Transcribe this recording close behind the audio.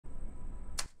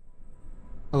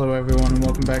Hello everyone and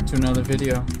welcome back to another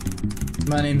video.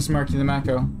 My name is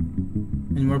MarkyTheMaco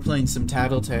and we're playing some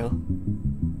Tattletail.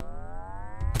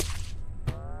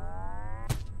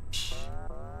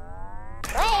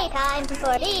 Playtime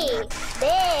for me!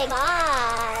 Big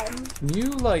on! Can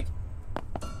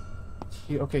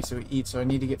you okay, so he eats, so I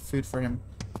need to get food for him.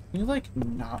 Can you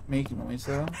not make noise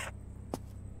though?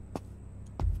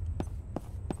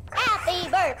 Happy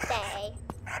birthday!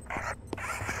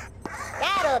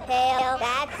 Tattletail,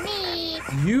 that's me!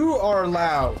 You are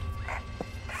loud.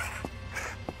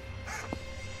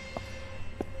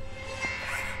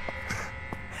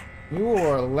 You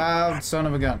are a loud son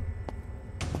of a gun.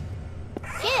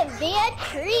 Give me a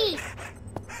treat!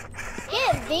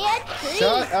 Give me a treat!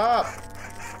 Shut up!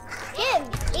 Give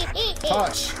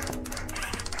Hush!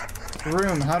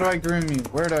 Groom, how do I groom you?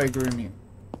 Where do I groom you?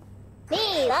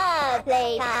 Me love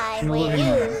playtime In the with living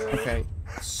you! room. Okay.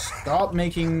 Stop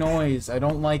making noise. I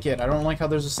don't like it. I don't like how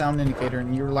there's a sound indicator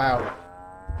and you're loud.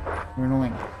 You're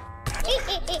annoying.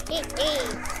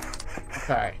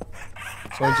 Okay.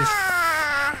 So I just...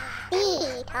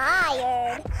 Be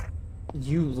tired.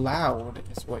 You loud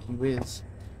is what you is.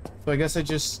 So I guess I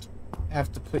just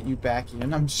have to put you back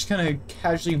in. I'm just gonna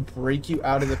casually break you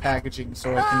out of the packaging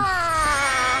so I can...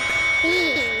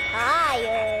 Be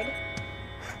tired.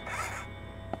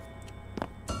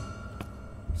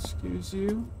 Excuse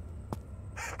you?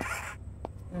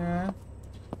 Yeah.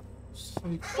 It's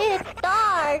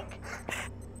dark.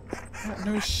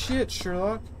 No shit,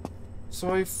 Sherlock.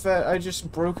 So I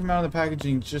just broke him out of the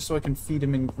packaging just so I can feed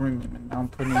him and groom him, and now I'm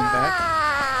putting him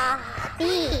back.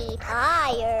 Be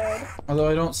tired. Although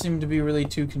I don't seem to be really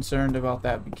too concerned about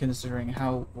that, considering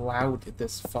how loud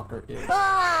this fucker is.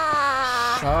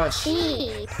 Shush.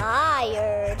 Be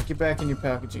tired. Get back in your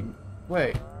packaging.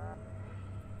 Wait.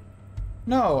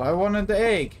 No, I wanted the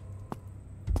egg.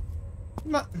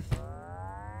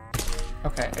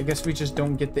 Okay, I guess we just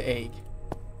don't get the egg.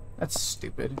 That's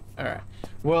stupid. Alright.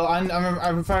 Well,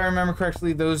 if I remember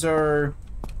correctly, those are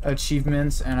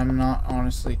achievements, and I'm not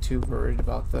honestly too worried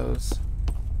about those.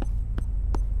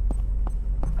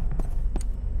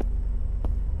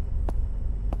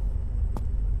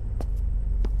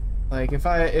 Like,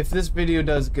 if this video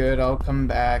does good, I'll come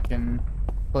back and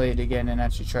play it again and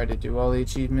actually try to do all the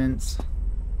achievements.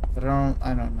 But I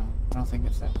don't know. I don't think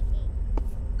it's that.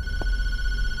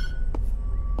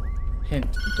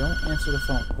 Hint, don't answer the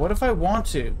phone. What if I want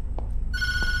to?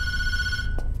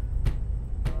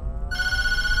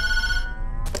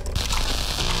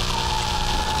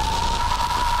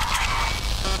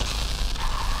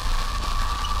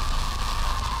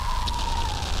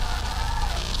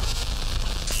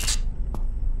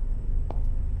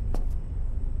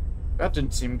 That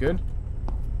didn't seem good.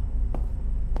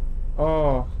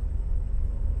 Oh.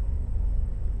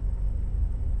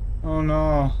 Oh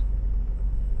no.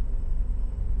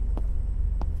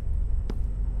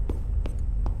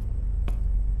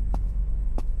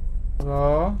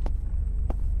 Hello?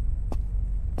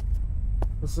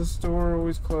 Is this door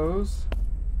always closed?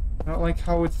 I don't like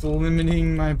how it's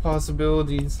limiting my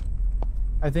possibilities.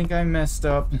 I think I messed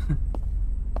up.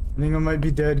 I think I might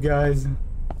be dead, guys.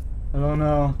 I don't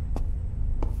know.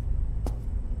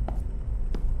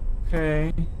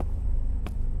 Okay.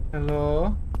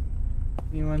 Hello?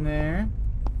 Anyone there?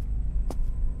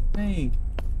 Hey.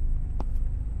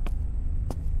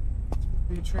 It's supposed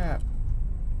to be a trap.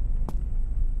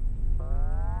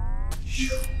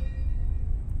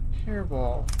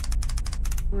 Hairball.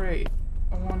 Great.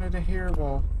 I wanted a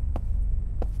hairball.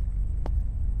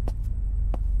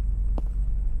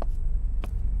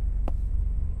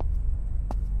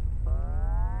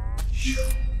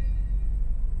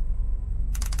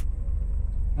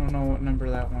 I don't know what number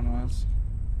that one was.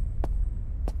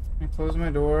 Can I close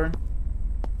my door?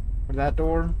 Or that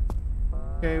door?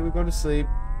 Okay, we go to sleep.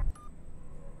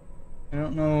 I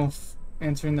don't know if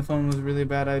answering the phone was really a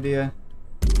bad idea.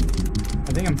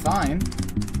 I think I'm fine.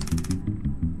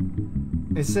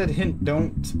 It said hint,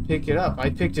 don't pick it up. I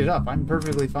picked it up. I'm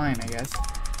perfectly fine, I guess.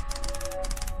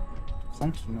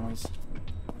 Clunky noise.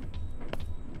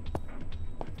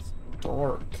 It's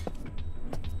dark.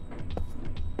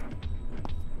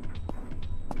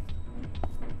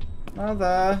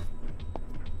 Mother.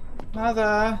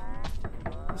 Mother.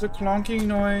 There's a clunking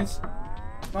noise.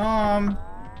 Mom.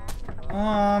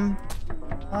 Mom.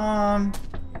 Mom.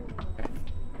 Okay.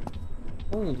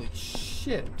 Holy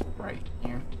shit. Right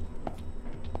here.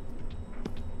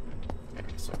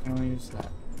 Okay, so I can only use that.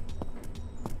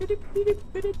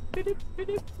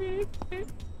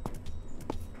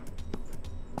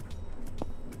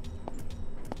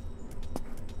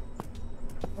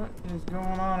 What is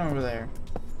going on over there?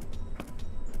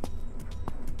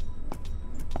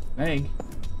 An egg?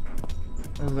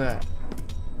 What is that?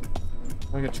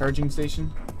 Like a charging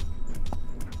station?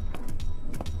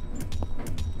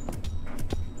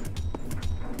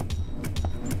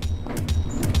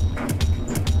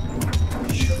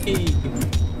 Egg.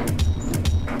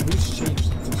 Loose shapes.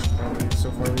 So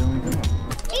far we only got.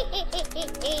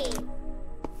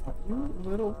 Oh, you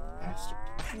little bastard.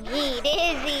 Me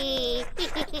dizzy.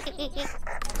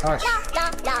 Hush. La la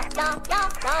la la la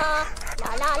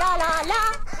la la la la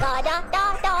la da da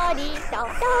da dee da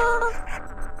da.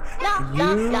 La la You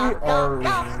la are la really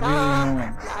la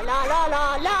annoying. la la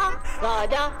la la la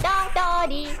da da da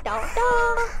dee da da.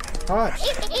 Hush.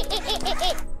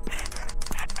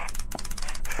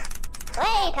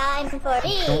 Playtime for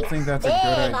me. I don't think that's a good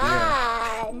idea.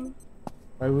 On.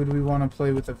 Why would we want to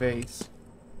play with a vase?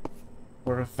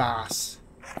 Or a vase,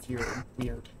 if you're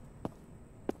weird.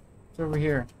 It's over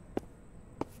here.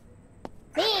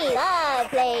 Me love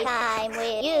playtime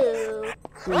with you.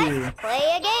 Ooh. Let's play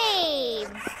a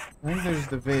game. I think there's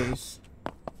the vase.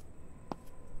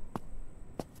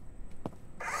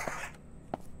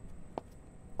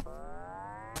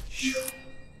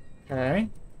 Okay.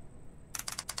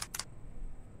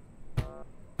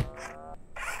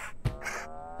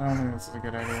 I don't think this is a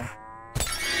good idea.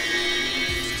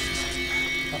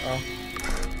 Uh-oh.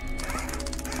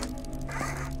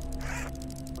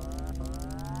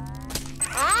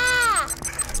 Ah!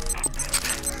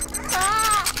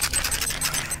 Ah!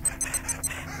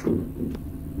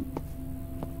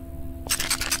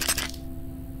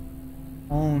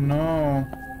 Oh no.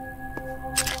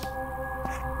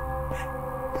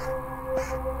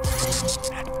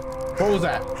 What was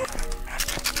that?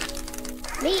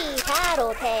 Me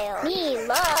Tattletail. Me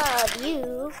love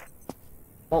you.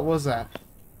 What was that?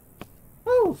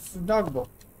 Oh, dog bowl.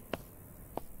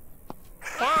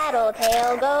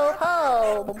 Tattletail go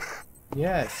home.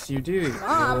 Yes, you do. you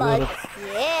Mama little-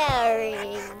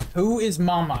 scary. Who is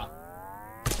Mama?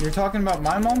 You're talking about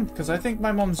my mom? Because I think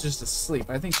my mom's just asleep.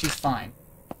 I think she's fine.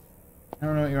 I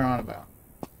don't know what you're on about.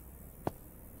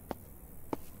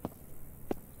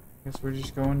 Guess we're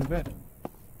just going to bed.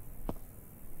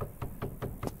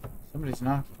 Somebody's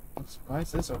knocking. Why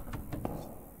is this open?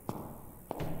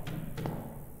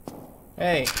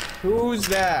 Hey, who's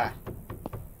that?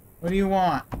 What do you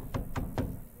want?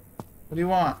 What do you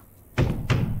want?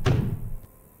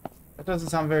 That doesn't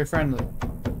sound very friendly.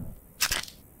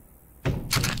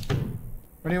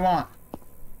 What do you want?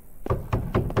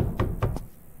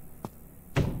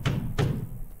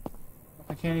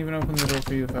 I can't even open the door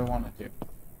for you if I wanted to.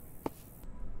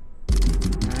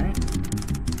 Alright.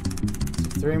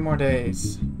 3 more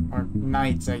days. Or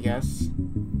nights, I guess. I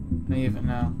don't even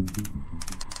know.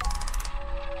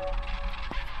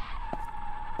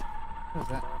 What is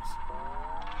that?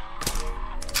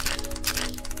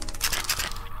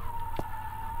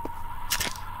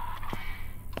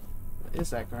 What is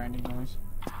that grinding noise?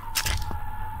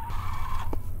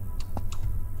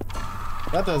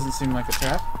 That doesn't seem like a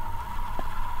trap.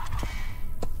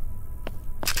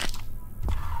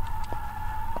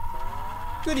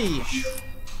 Goody!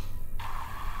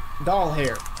 Doll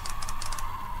hair.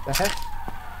 The heck?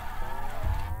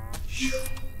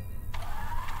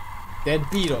 Dead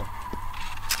beetle.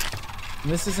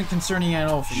 And this isn't concerning at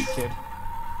all for you, kid.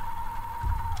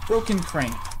 Broken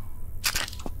crane.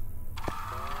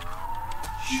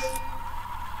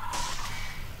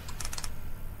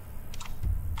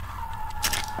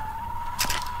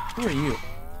 Who are you?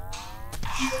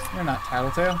 You're not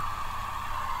Tattletail.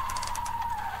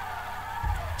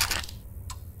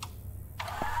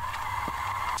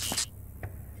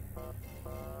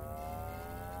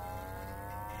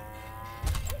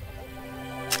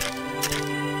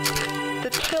 The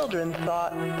children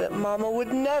thought that Mama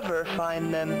would never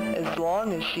find them as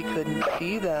long as she couldn't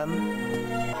see them.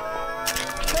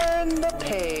 Turn the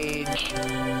page.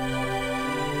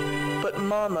 But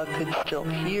Mama could still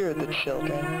hear the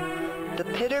children. The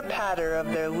pitter-patter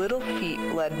of their little feet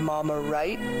led Mama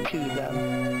right to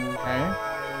them. Okay.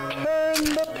 Turn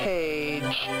the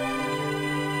page.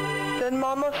 Then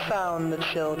Mama found the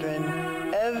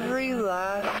children, every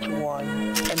last one,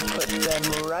 and put them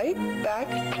right back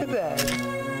to bed.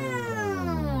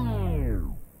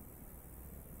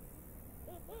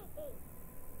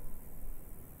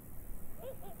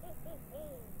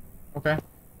 Okay.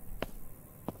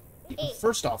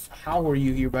 First off, how are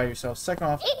you here by yourself? Second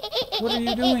off, what are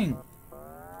you doing?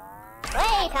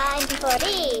 Playtime for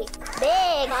me.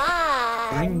 Big eye.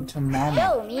 Bring to Mama.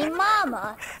 Show me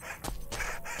Mama.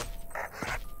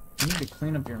 You need to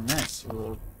clean up your mess, you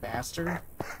little bastard.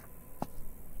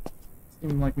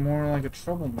 Seem like more like a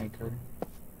troublemaker.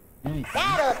 Anything.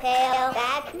 Tattletail,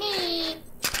 that's me.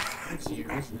 It's you,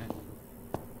 isn't it?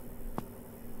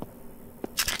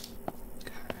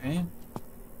 Okay.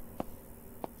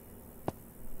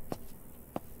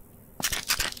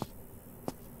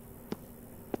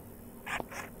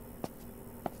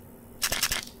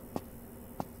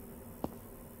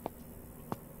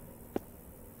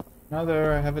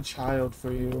 Mother, I have a child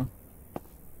for you.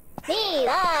 Me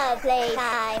love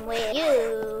playtime with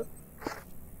you.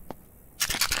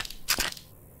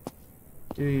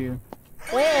 Do you?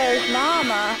 Where's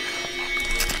Mama?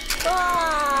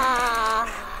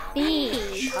 Ah,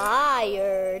 be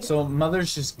tired. So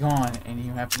Mother's just gone and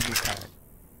you happen to be tired.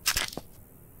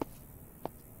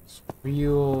 It's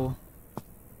real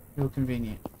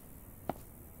convenient.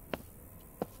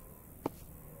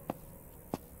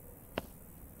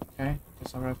 Okay,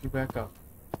 guess I'll wrap you back up.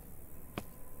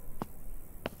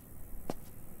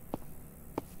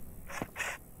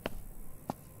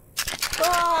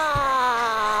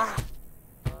 Ah,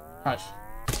 Hush.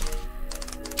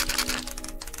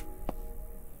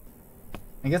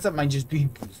 I guess that might just be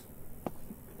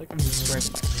like I'm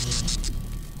describing.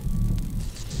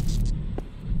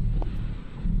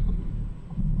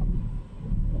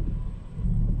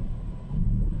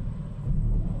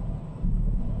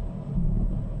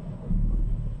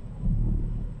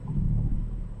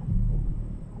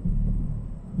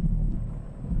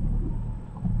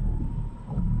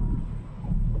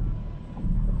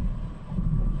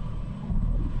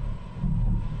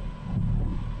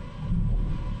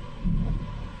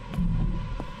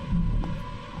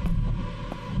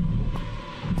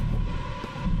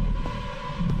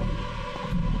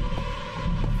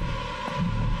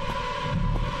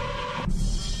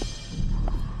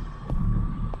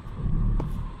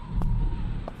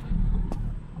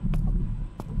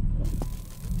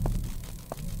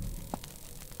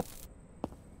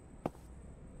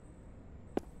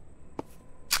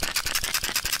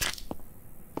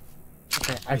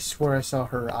 I swear I saw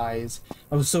her eyes.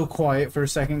 I was so quiet for a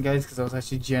second, guys, because I was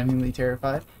actually genuinely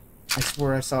terrified. I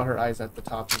swear I saw her eyes at the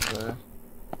top of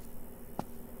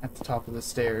the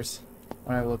stairs.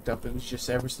 When I looked up, it was just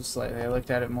ever so slightly. I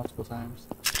looked at it multiple times.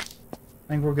 I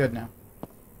think we're good now.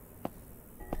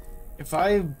 If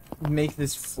I make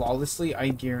this flawlessly, I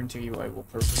guarantee you I will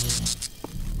perfectly.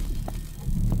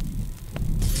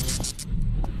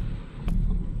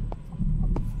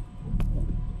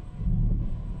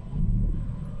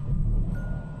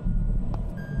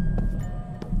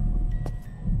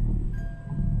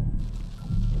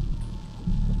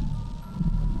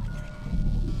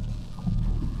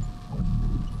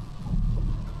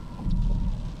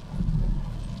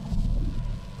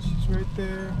 Right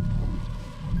there.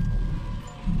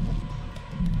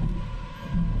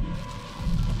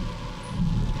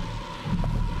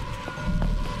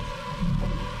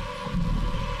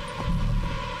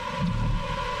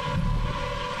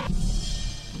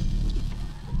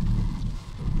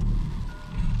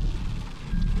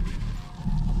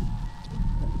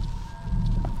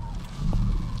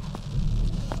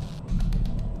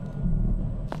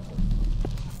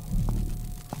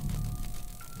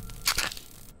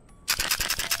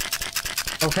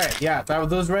 Okay, yeah,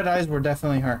 those red eyes were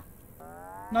definitely her.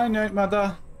 Night night,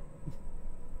 mother.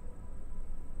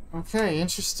 Okay,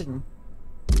 interesting.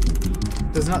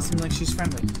 Does not seem like she's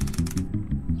friendly.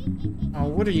 Oh,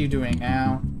 what are you doing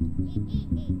now?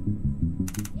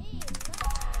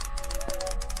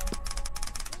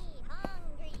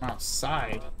 I'm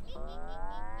outside.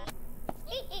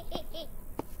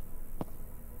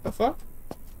 The fuck?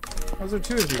 How's there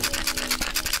two of you?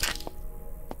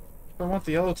 I want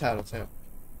the yellow Tattletail.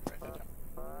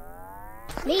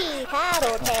 me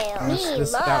Tattletail, me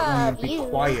that one love would be you.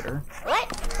 quieter.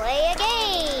 Let's play a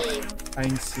game. I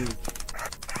can see.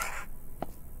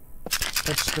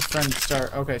 Touch the friend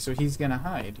start. Okay, so he's gonna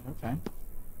hide. Okay.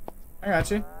 I got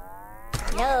you.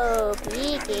 No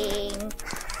peeking.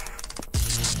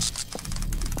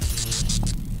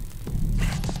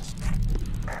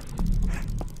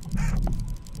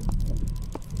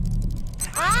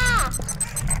 Ah!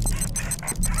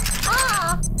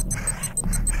 Ah!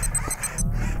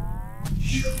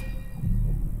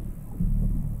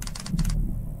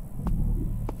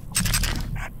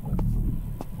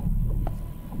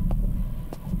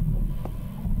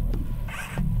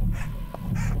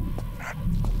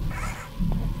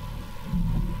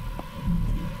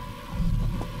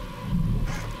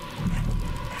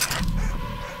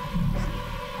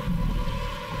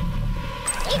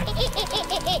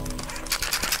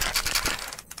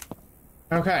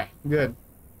 Okay, good.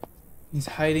 He's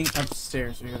hiding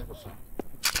upstairs. We gotta go find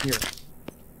him. Here.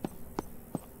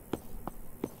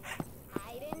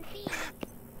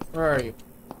 Where are you?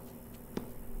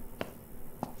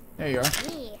 There you are.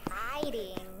 Me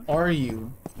hiding. Are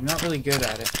you? You're not really good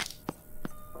at it.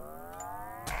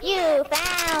 You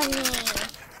found me.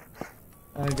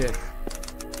 I did.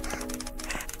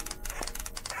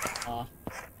 Aw.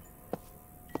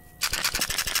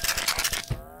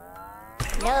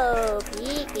 No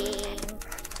peeking.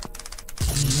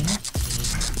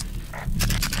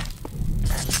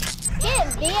 Give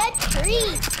me a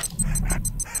treat.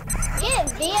 Give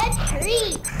me a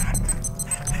treat.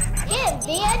 Give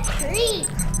me a treat.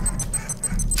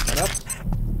 Shut up.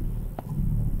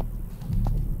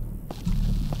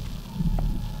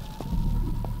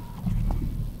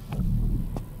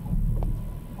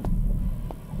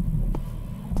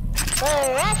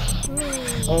 Brush me.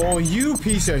 Oh, you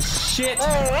piece of shit!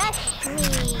 Brush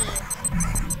me.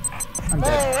 I'm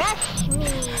dead. Brush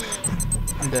me.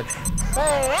 I'm dead.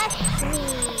 Brush me.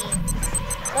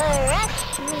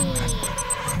 Brush me.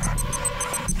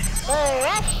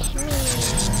 Brush me.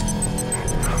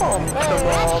 Come to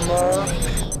Mama.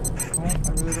 Oh, I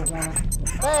really don't wanna.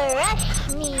 Brush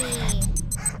me.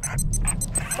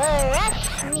 Brush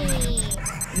me.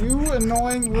 You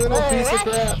annoying little piece of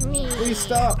crap. Brush me. Please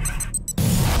stop.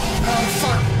 Oh,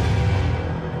 fuck.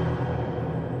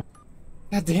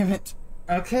 God damn it.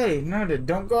 Okay, noted.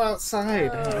 Don't go outside.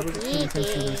 I was paying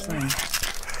attention to this thing.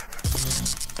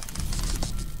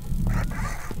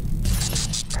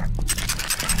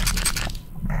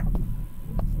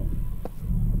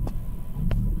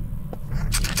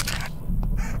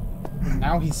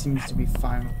 Now he seems to be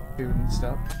fine with food and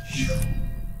stuff.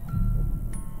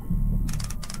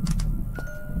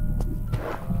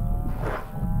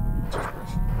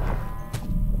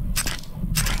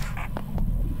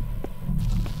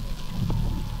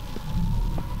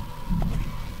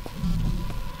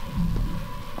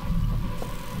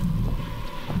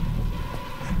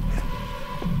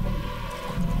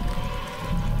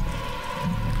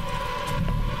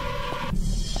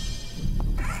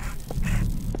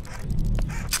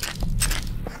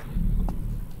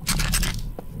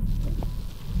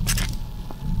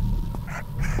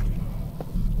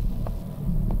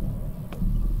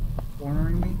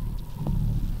 Cornering me?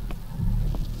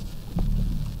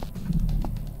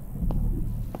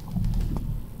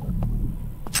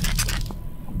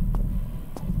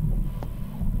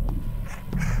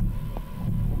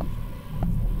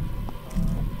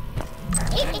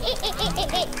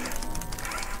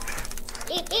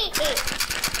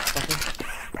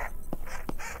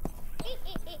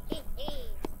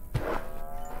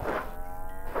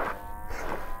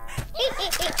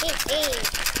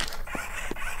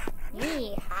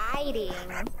 Me hiding.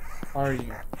 Are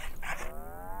you?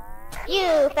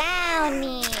 You found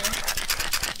me.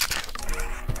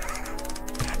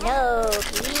 No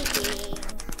peeking.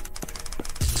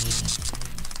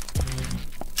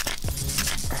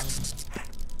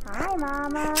 Hi,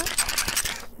 Mama.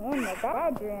 In the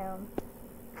bedroom.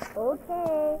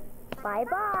 Okay.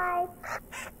 Bye-bye.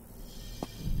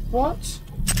 What?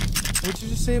 What'd you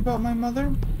just say about my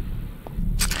mother?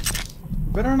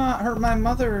 Better not hurt my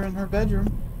mother in her bedroom.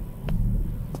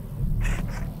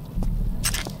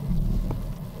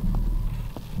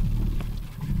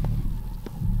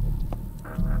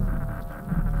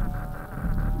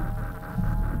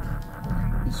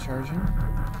 He's charging.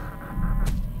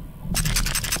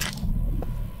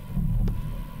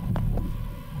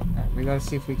 Alright, we gotta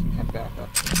see if we can head back up.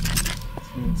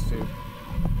 He needs food.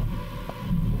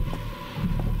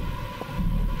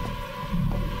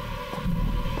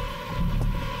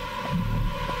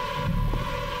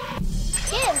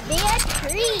 Give me a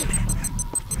treat.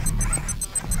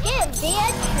 Give me a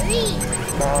treat.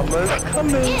 Mama's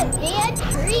coming. Give me a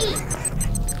treat.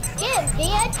 Give me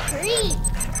a treat.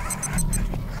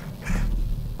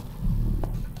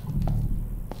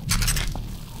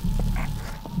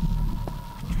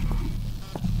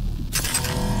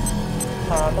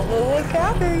 Mama will look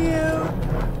after you.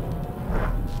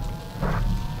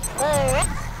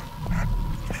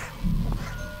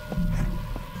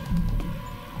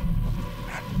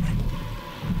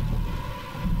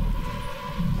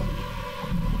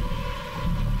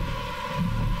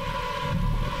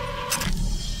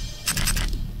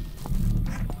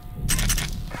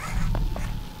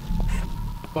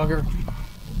 Bugger.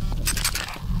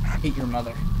 I hate your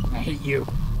mother. I hate you.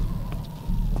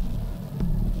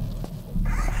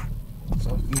 So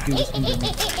you do this under me.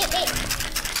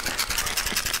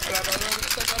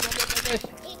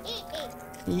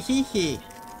 Hee hee.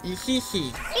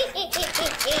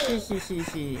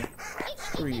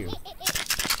 Screw you.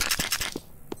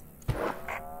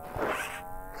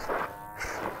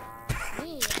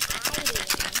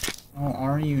 Oh,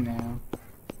 are you now?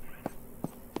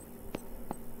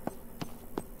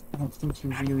 don't think you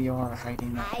really are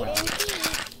hiding that Hide well. and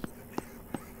seek.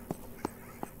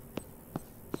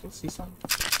 You'll see something.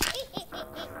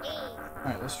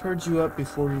 Alright, let's charge you up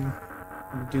before you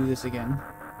do this again.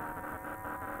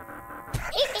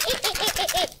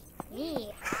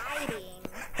 Me hiding.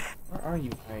 Where are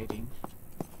you hiding?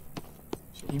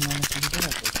 Should you manage to get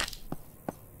up there?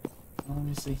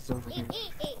 Obviously he's over here.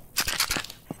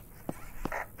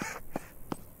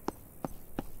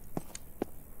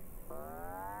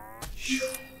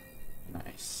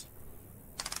 Nice.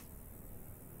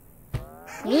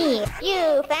 Me,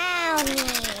 you found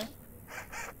me.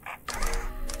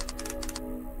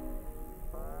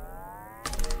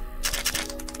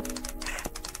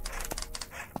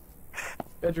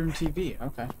 Bedroom TV,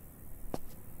 okay.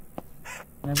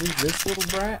 Can I leave this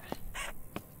little brat?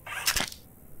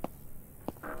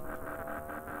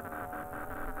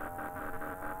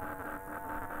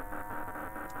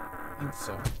 I think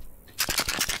so.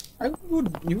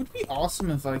 It would be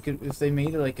awesome if they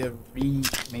made like a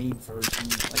remade version,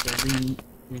 like a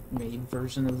remade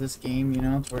version of this game, you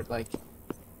know, to where like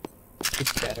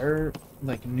it's better,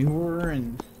 like newer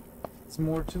and it's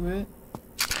more to it.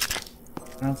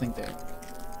 I don't think they.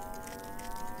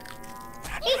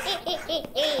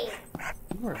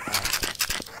 You are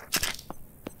fast.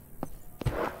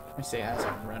 I say as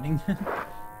I'm running.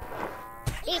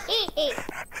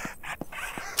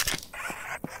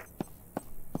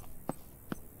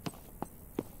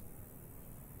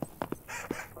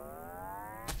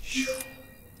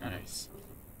 Nice.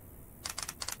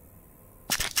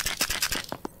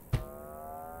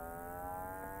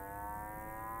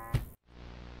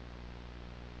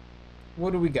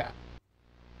 What do we got?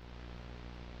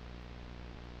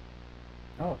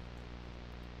 Oh.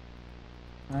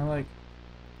 I like...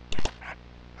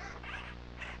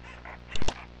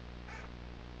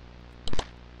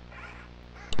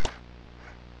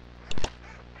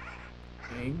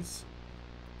 eggs.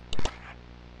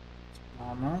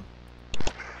 Mama.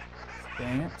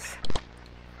 Dance.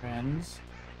 Friends.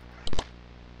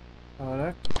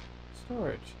 Product.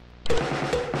 Storage.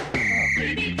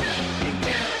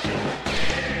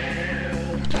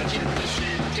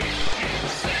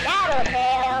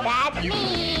 Tattletail, that's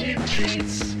me.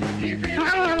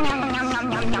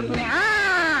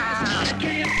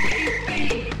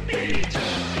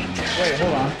 Wait,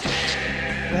 hold on. What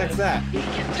the heck's that?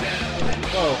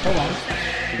 Whoa, hold on.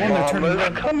 One, they're turning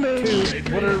red. Two,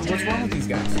 what's wrong with these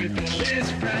guys?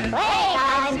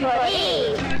 Playtime for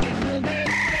me.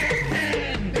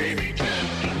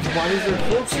 Why is there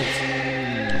corpses?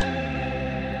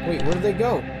 Wait, where did they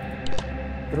go?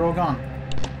 They're all gone.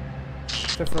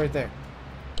 Except for right there.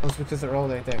 Oh, it's because they're all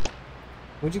right there.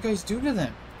 What'd you guys do to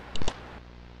them?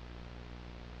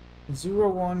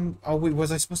 01. Oh wait,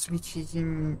 was I supposed to be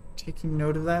taking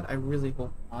note of that? I really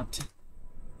hope not.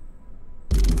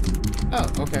 Oh,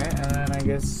 okay, and then I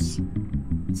guess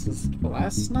this is the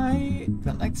last night,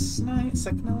 the next night,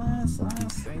 second to last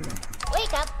thing.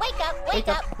 Wake up, wake up, wake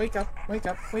up. Wake up, wake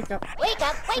up, wake up. Wake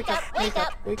up, wake up, wake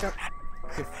up. Wake up.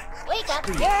 Wake up,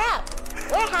 you're up.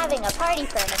 We're having a party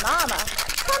for the mama.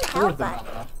 Come For help the us.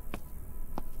 mama.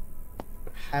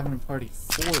 Having a party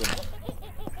for them.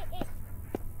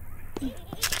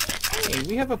 Hey,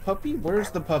 we have a puppy? Where's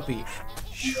the puppy?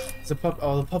 It's a pup.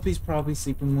 Oh, the puppy's probably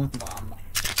sleeping with mama.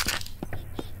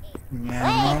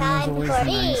 Yeah, mama's Playtime always for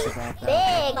me. nice about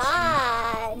that. Big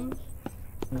fun.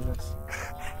 What is this?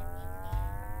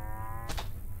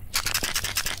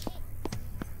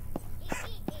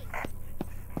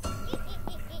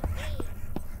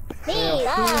 Me Yeah,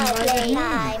 love who invited me?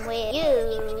 playtime with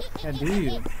you. Yeah, do you?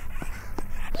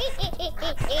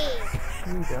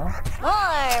 Here you go.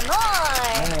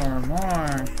 More.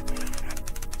 More.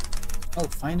 Oh,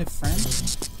 find a friend?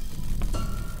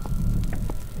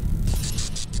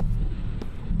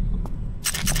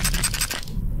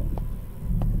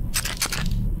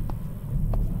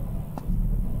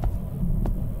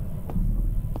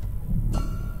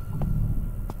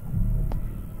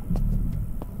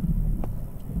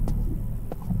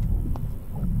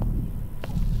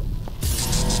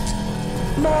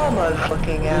 Mama's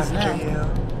looking It is after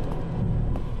now. you.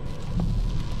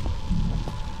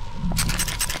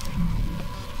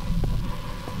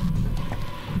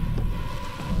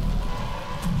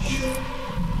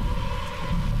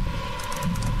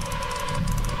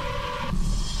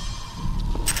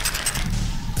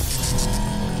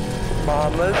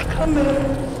 Mama's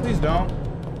coming. Please don't.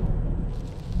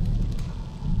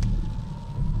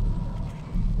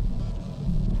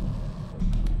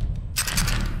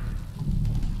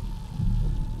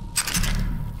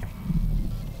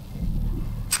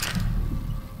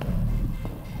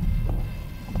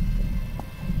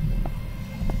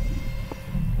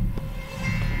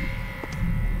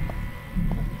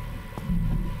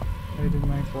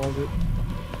 closet.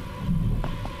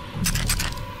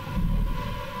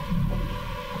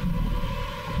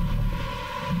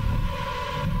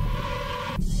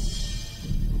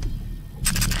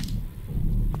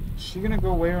 Is she gonna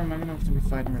go away, or am I gonna have to be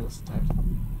fighting her this time?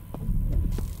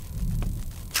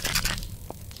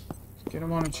 Get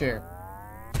him on a chair.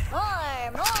 More.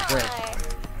 Where?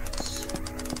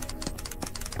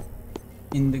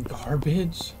 In the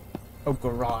garbage? Oh,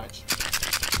 garage.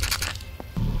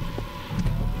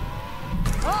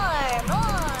 More.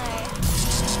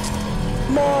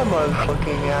 Mama's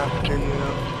looking after you.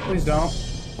 Please don't.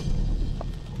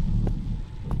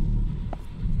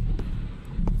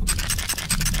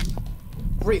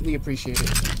 Greatly appreciate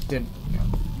it. Didn't. Yeah.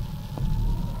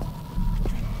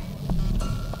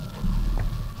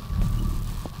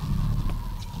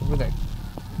 Over there.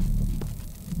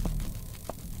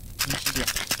 Where should we go?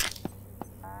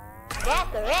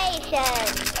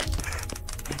 Decorations.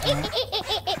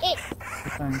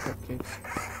 Time cupcakes.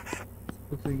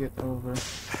 Quickly get over.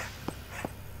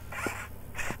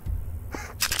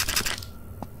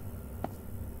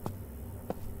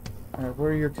 Alright,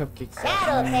 where are your cupcakes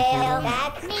at? Tattletail,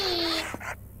 that's me.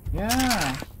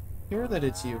 Yeah! Hear that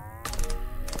it's you.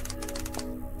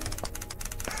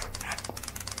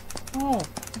 Oh,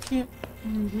 I can't.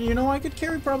 You know, I could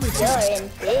carry probably two. You're in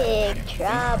big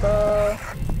trouble.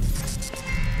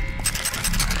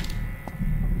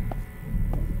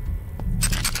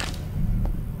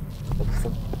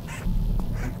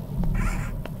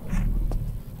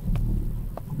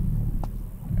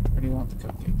 Where do you want the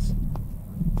cupcakes?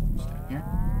 Just down here?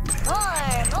 More.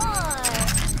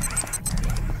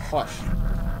 Hush.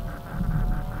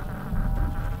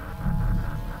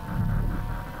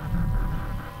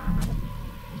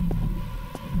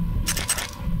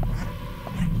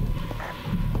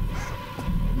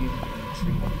 Need a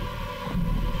tree.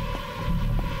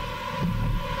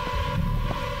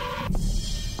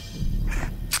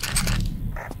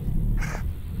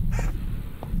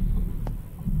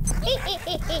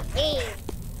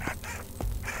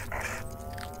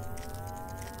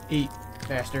 Eat,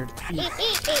 bastard. Eat.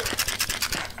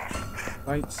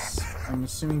 Lights. I'm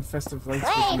assuming festive lights.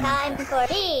 would be in Playtime the back. for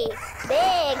me.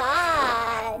 Big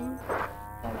on.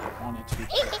 Don't want it to be.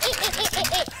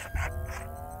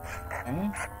 Okay.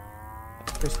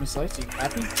 Christmas lights. Are you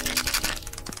happy?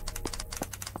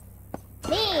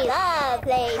 Me love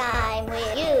playtime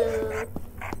with you.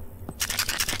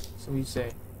 So you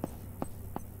say.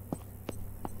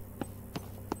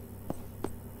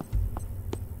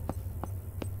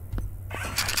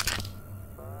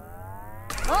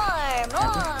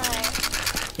 More.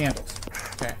 Candles.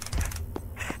 Okay.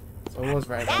 So it was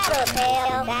right. I said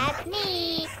Tattletail, candles. that's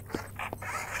me.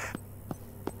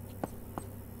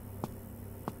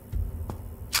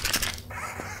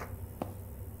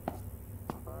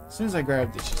 As soon as I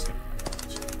grabbed it, she's gonna.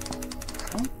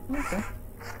 Oh, okay.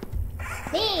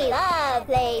 Me love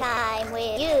playtime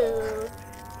with you.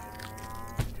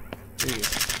 There you go.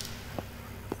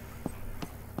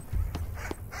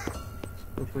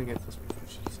 Quickly get this before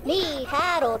she's. Me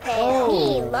Tattletail, Oh,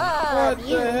 me love what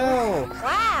you. the hell?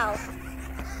 Wow.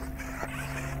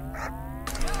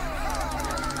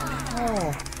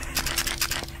 Oh,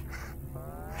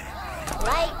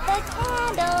 Light the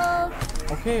candles.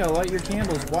 okay, I'll light your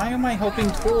candles. Why am I helping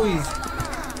toys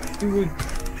do a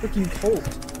freaking cult?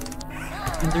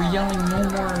 And they're yelling no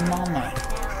more mama.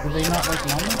 Do they not like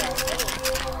mama?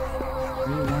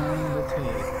 Rewind the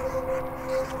tape.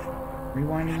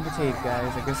 Rewinding the tape,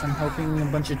 guys. I guess I'm helping a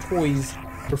bunch of toys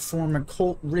perform a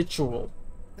cult ritual.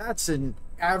 That's an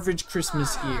average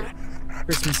Christmas Eve.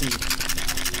 Christmas Eve.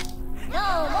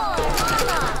 No more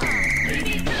mama.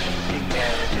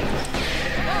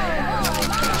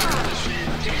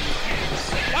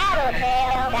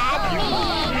 Tattletail, that's me.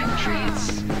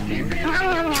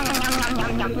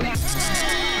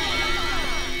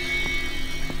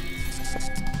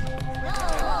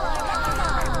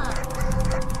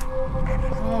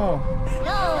 Oh,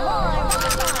 No more mama.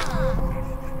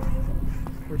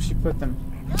 where'd she put them?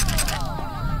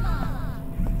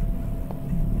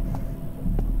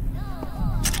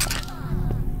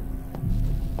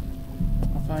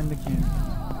 I'll find the can.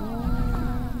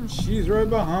 Oh, she's right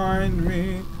behind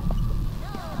me.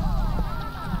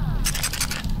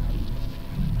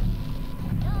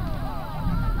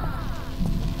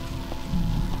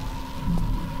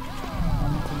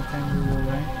 Onto the kangaroo,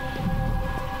 right?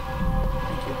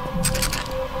 Thank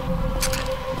you.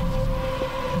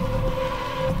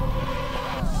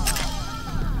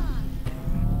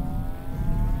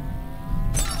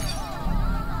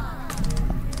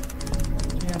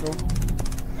 Candle.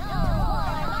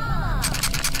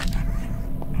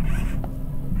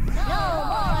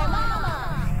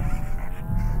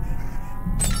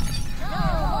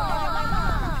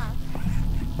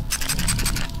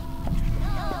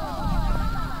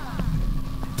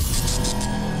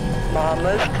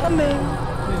 Mama's coming.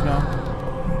 Please no.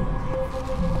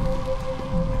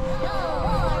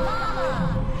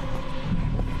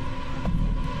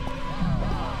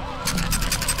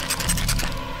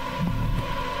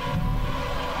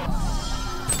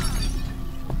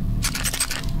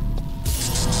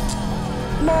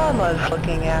 Mama's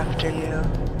looking after you.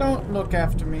 Don't look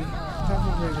after me. Have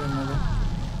a great day, mother.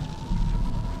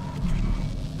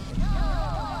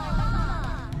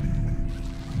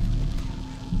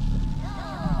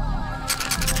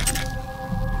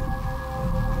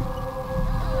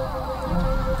 No,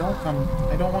 don't come.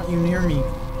 I don't want you near me.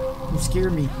 You scare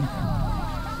me.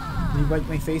 You bite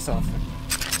my face off.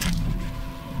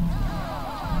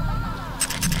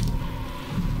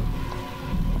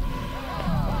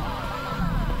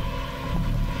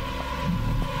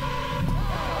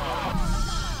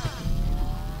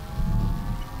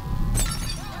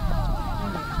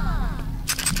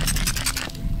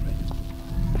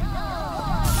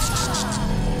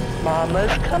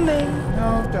 Mama's coming.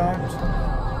 No, don't.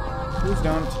 Please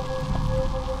don't.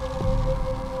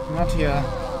 Not here.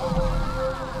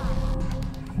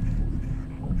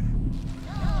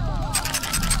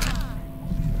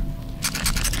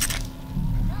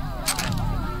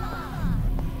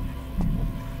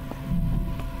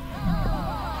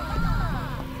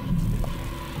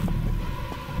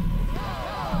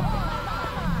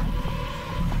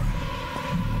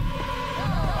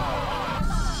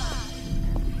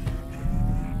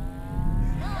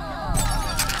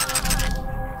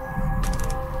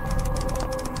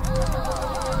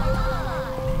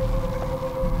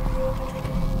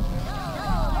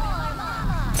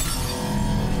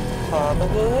 Mama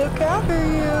will look after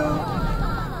you.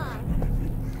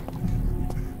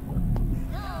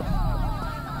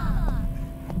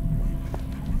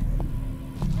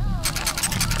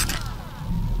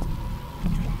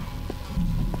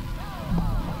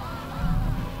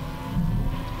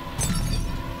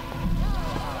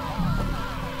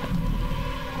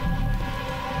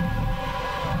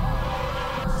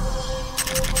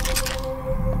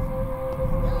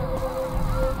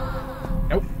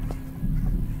 Nope.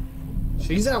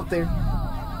 She's out there.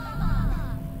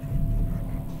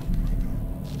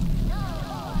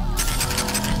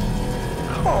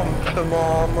 Come to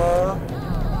Mama.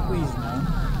 Please no.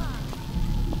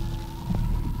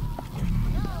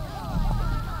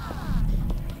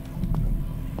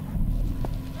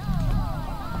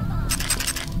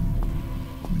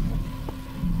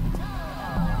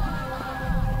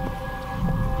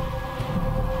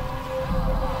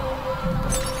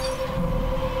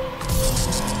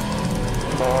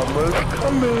 Mama's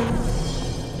coming.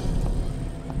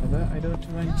 Mother, I don't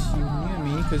want you near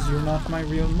me because you're not my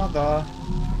real mother.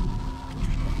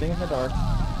 Stay in the dark.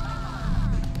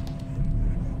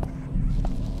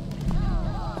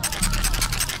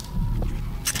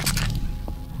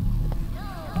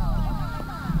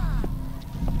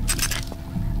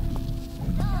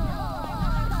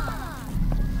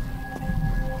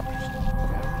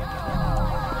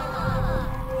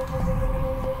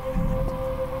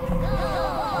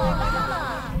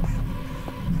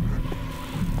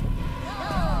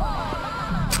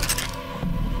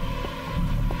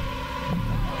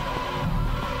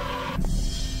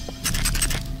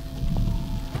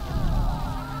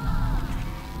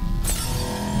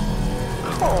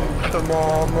 Come to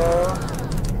Mama.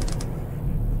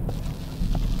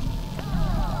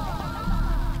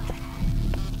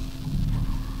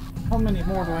 How many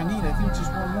more do I need? I think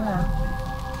just one more.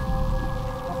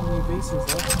 How many bases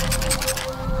left?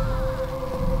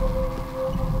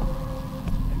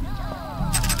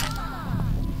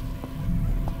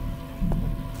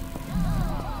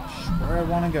 Where I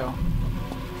want to go.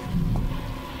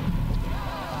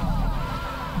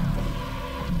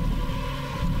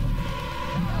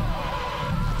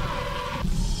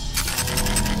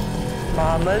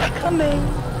 Mama's coming.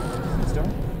 Please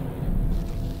don't.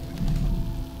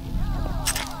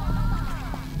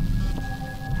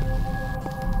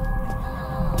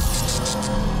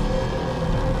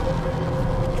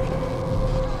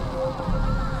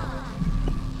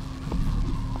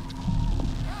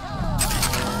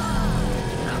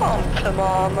 Come to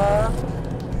Mama.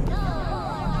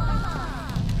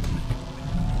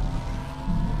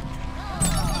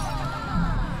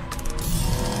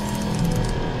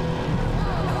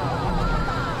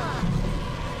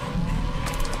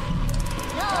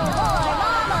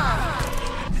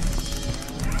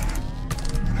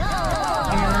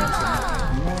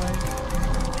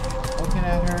 Looking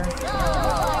at her.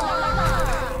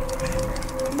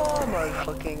 Mama's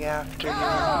looking after you.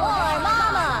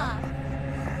 Mama!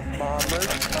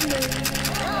 Mama's coming.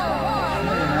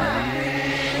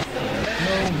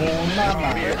 No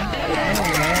mama.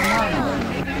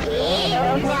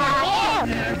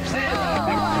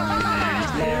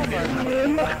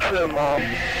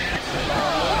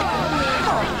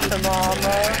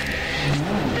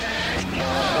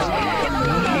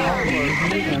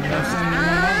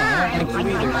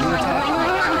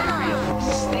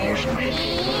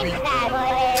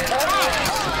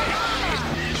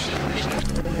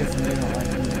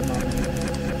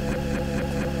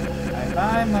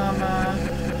 Bye, Mama.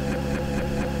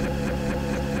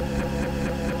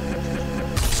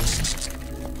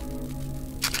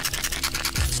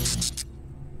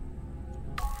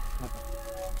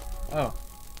 Oh.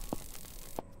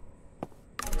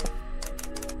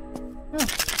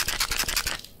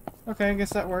 Okay, I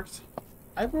guess that worked.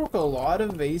 I broke a lot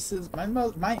of vases.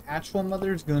 My actual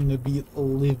mother's gonna be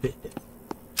livid.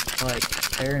 Like,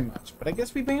 very much. But I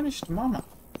guess we banished Mama.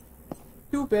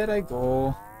 Too bad I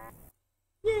go.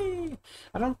 Yay!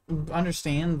 I don't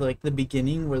understand, like, the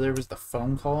beginning where there was the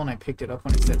phone call and I picked it up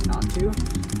when it said not to. I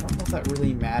don't know if that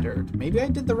really mattered. Maybe I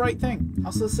did the right thing.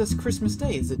 Also, it says Christmas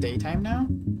Day. Is it daytime now?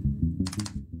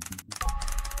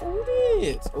 Oh, it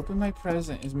is! Open my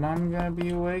present. Is Mom gonna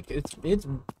be awake? It's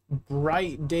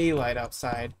bright daylight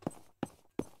outside.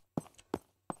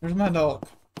 Where's my dog?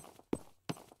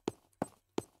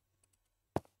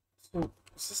 So,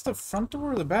 is this the front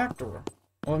door or the back door?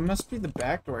 Well, it must be the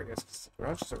back door, I guess, because the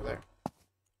garage is over there.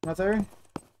 Mother?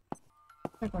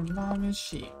 Like, my mom is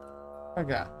she? Oh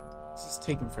god. This is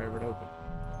taking forever to open.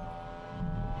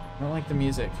 I don't like the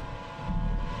music.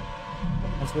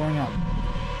 What's going on?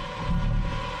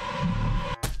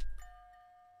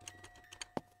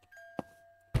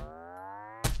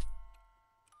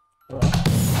 Oh my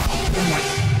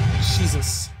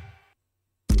Jesus.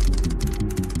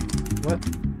 What?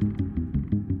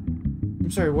 I'm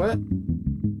sorry, what?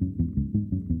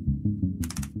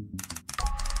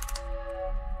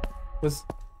 Was...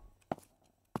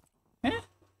 Eh?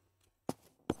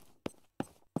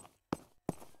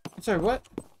 I'm sorry, what?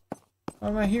 Why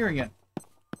am I here again?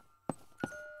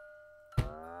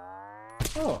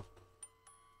 Oh.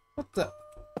 What the...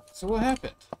 So what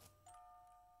happened?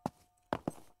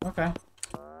 Okay.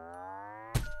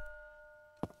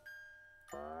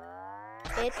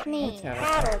 It's me,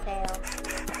 Tattletail.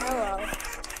 Hello.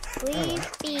 Please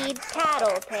feed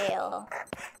Tattletail.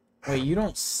 Wait, you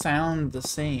don't sound the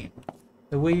same.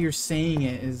 The way you're saying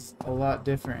it is a lot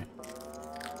different.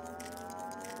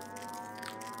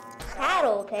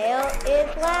 Tattletail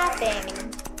is laughing.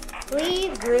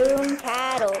 Please groom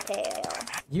Tattletail.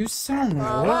 You sound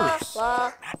La worse.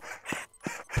 la.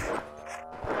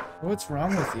 What's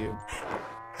wrong with you?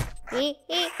 Hee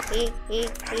hee hee hee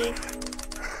hee.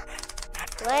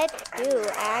 Let's do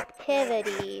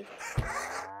activities.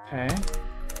 Okay.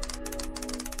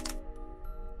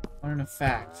 Learn a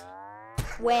fact.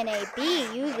 When a bee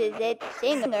uses its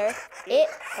stinger, it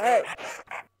hurts.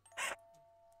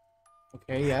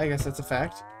 Okay, yeah, I guess that's a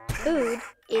fact. Food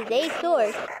is a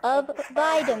source of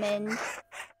vitamins.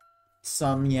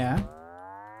 Some, yeah.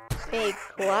 A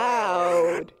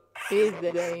cloud is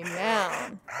a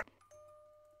noun.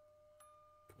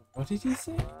 What did he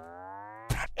say?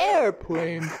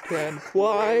 Airplanes can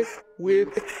fly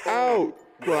without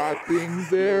flapping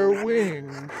their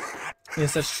wings.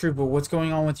 Yes, that's true, but what's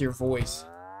going on with your voice?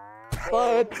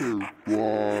 Butterflies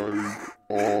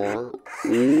are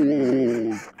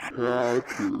old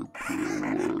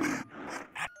caterpillars.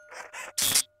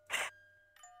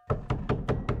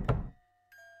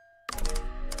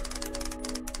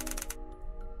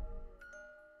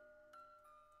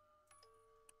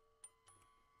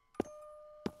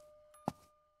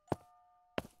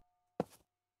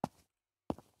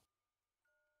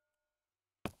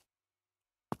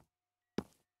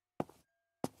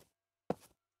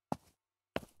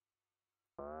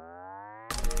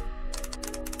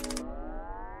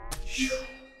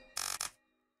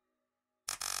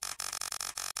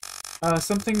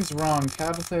 Something's wrong.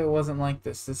 Tattletail wasn't like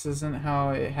this. This isn't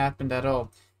how it happened at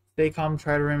all. Stay calm,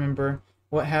 try to remember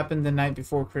what happened the night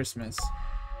before Christmas.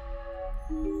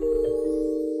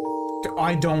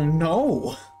 I don't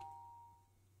know.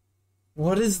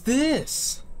 What is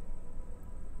this?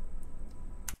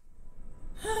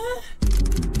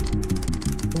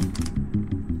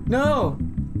 No!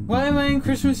 Why am I in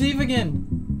Christmas Eve again?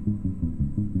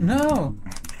 No!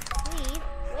 Please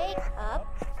wake up.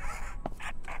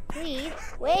 Please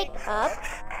wake up.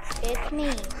 It's me,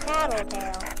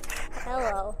 Tattletail.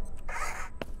 Hello.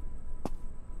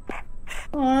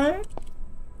 What?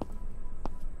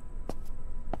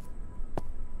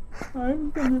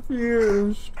 I'm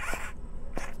confused.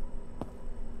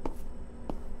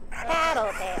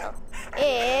 Tattletail.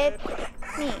 It's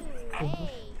me.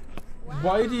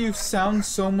 Why do you sound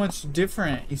so much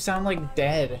different? You sound like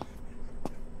dead.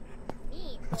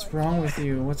 What's wrong with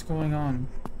you? What's going on?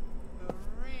 The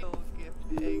real gift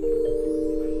egg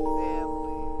family.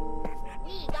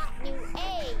 We got new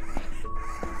eggs.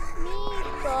 Me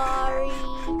sorry.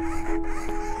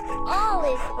 All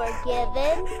is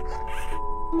forgiven.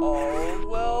 All's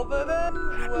well that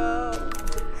ends well.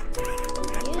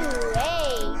 New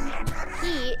eggs.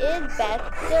 He is best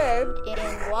served in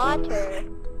water.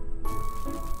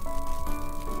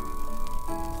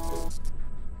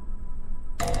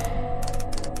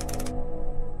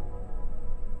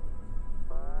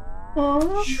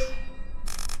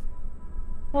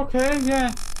 Okay,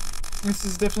 yeah. This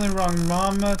is definitely wrong.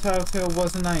 Mama Tattletail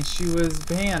wasn't nice. She was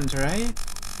banned, right?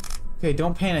 Okay,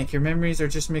 don't panic. Your memories are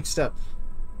just mixed up.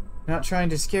 I'm not trying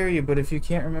to scare you, but if you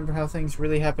can't remember how things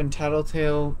really happened,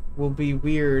 Tattletail will be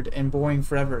weird and boring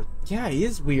forever. Yeah, he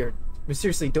is weird. But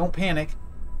seriously, don't panic.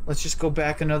 Let's just go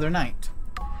back another night.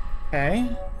 Okay.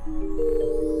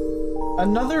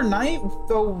 Another night?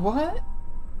 The what?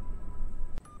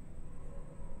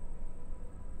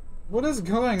 What is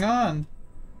going on?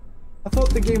 I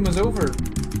thought the game was over.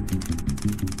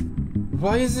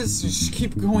 Why does this just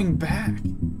keep going back?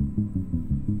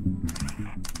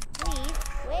 Please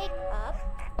wake up.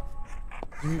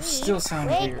 You Please still sound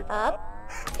wake weird. up.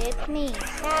 It's me,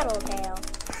 Tattletail.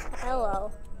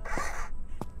 Hello.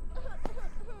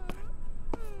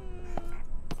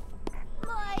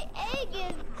 My egg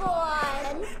is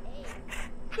gone.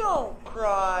 Don't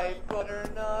cry,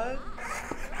 Butternut.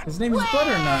 His name is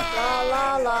Butternut. La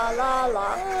la la la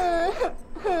la.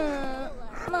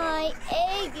 My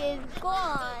egg is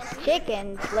gone.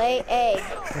 Chickens lay eggs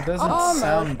It doesn't almost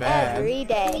sound bad. every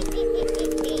day.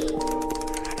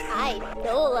 I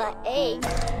stole an egg.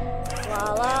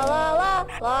 La la la la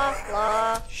la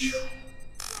la.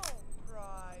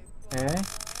 Okay.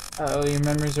 Uh-oh, your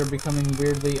memories are becoming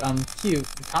weirdly, cute.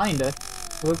 Kinda.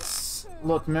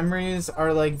 Look, memories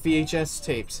are like VHS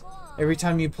tapes. Every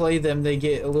time you play them, they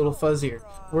get a little fuzzier.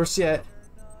 Worse yet,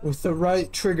 with the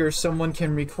right trigger, someone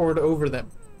can record over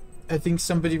them. I think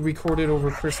somebody recorded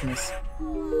over Christmas.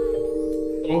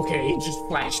 Okay, just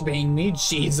flashbang me,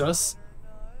 Jesus.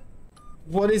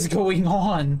 What is going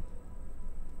on?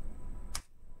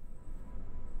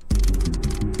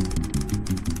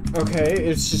 Okay,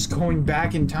 it's just going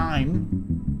back in time.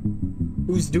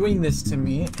 Who's doing this to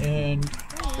me, and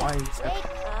why is that? Wake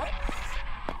up.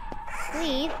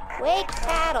 Please wake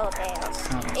Tattletail.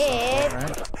 Sounds It's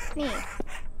right. me.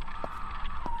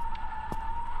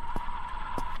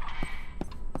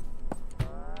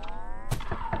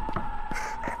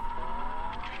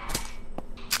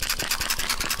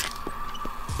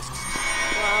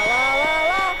 La la la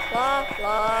la la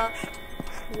la.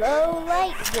 Low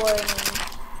light warning.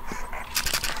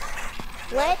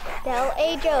 Let's tell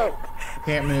a joke.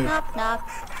 Can't move. Knock knock.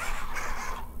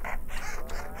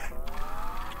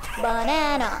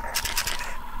 Banana.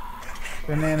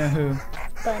 Banana who?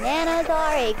 Bananas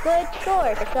are a good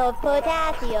source of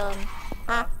potassium.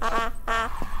 Ha ha ha.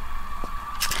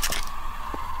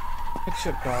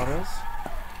 Ketchup bottles.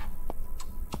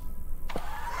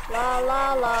 La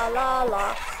la la la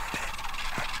la.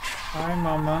 Hi,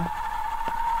 Mama.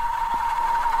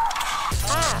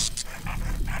 Ah.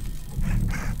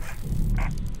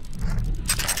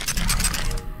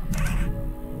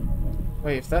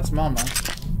 Wait, if that's Mama.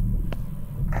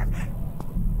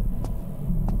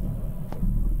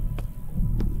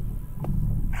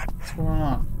 What's going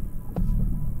on?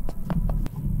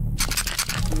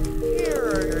 Here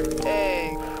are your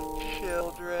eggs,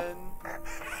 children.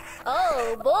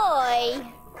 Oh boy.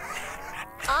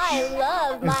 I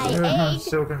love my I'm egg.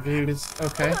 so confused.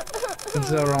 Okay. It's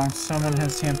so wrong. Someone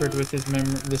has tampered with his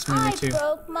this memory I too.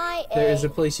 broke my egg. There is a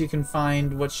place you can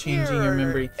find what's changing your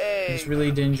memory. It's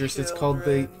really dangerous. It's called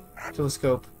the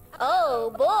telescope.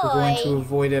 Oh We're going to boy.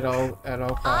 avoid it at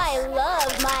all costs. I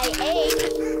love my egg.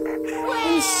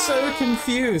 I'm so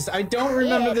confused. I don't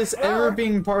remember this ever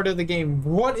being part of the game.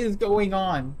 What is going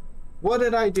on? What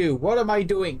did I do? What am I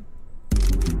doing?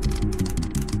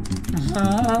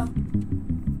 Huh?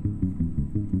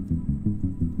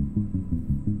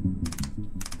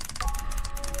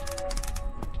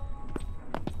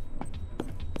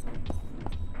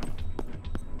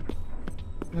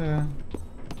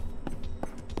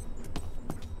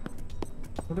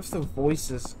 What if the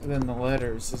voices and then the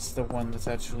letters is the one that's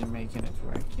actually making it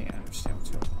where I can't understand what's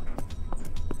going on?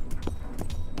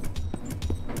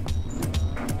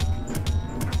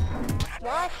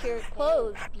 Wash your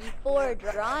clothes before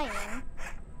drying.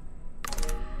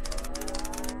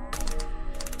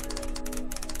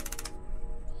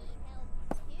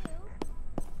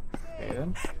 Okay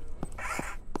then.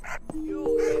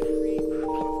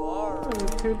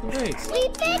 cleared the base. We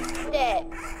fixed it.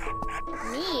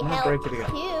 Me I'm gonna help break it again.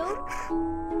 too.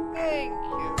 Thank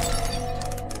you.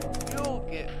 You'll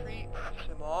get treats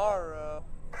tomorrow.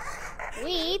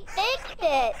 We fixed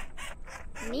it.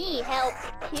 Me help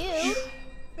too.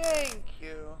 Thank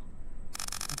you.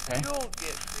 Okay. You'll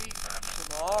get treats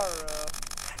tomorrow.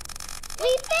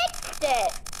 We fixed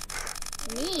it.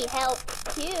 Me help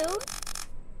too.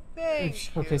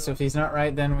 Thank you. Okay, so if he's not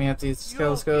right, then we have to use the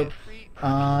You'll scalescope. get treats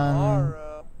Um, tomorrow.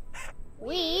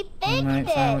 We you fixed might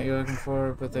find what it. you're looking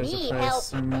for, but there's Me a price. help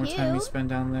The more time you you. spend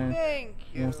down there, Thank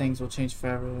you. more things will change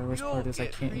forever. The worst You'll part is I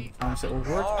get can't even treats promise it will work.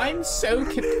 tomorrow. I'm so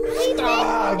confused. fixed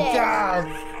Oh, it.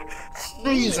 God.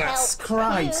 Jesus help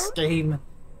Christ, you. game.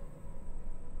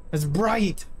 It's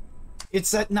bright.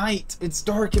 It's at night. It's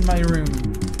dark in my room.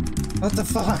 What the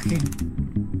fuck?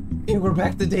 Okay, we're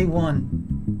back to day 1.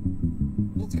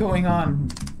 What's going on?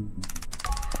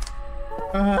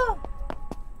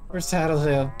 Where's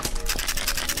Tattletail?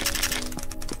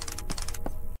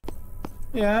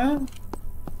 Yeah?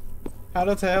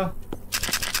 Tattletail?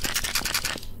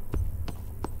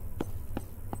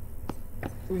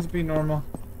 Please be normal.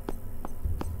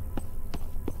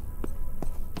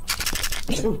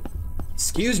 Ooh,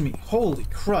 excuse me. Holy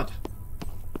crud.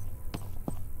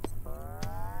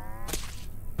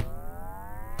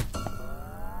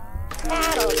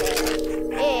 Tattletail.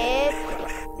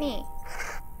 It's me.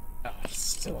 Oh, he's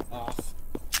still off.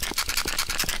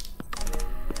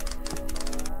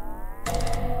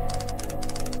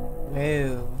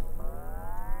 Ew.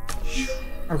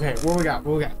 Okay, what we got?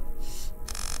 What we got?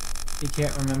 You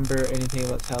can't remember anything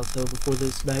about Tattletail before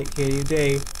this night, can you,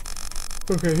 Day?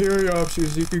 Okay, here are your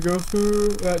options. You could go through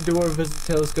that door and visit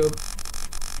the telescope.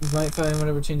 You might find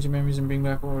whatever change your memories and bring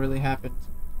back what really happened.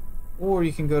 Or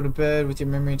you can go to bed with your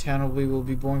memory town. We will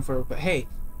be boring for it, but hey,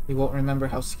 you won't remember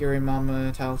how scary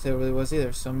Mama Tattletail really was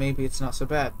either, so maybe it's not so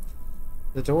bad.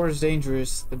 The door is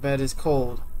dangerous, the bed is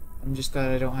cold. I'm just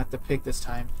glad I don't have to pick this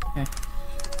time.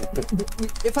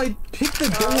 If I pick the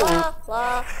door, La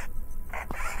la.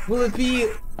 will it be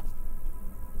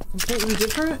completely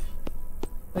different?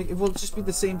 Like, it will just be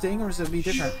the same thing, or does it be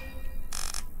different?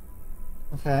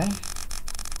 Okay.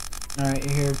 Alright,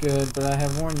 you're here, good, but I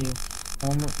have warned you.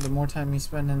 The more time you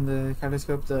spend in the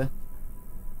kaleidoscope, the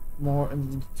more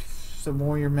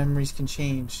your memories can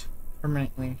change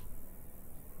permanently.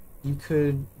 You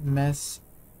could mess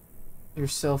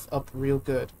yourself up real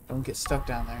good. Don't get stuck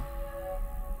down there.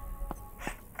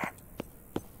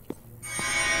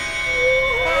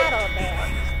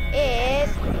 Tattletail.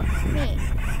 It's me.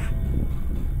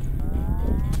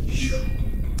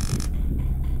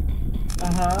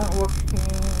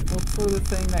 Look for the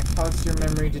thing that caused your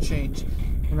memory to change.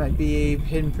 It might be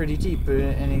hidden pretty deep,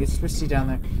 and it gets twisty down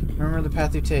there. Remember the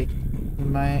path you take. You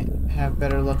might have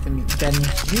better luck than me. Than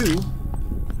you?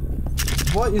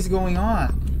 What is going on?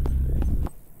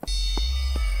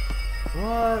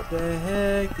 What the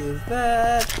heck is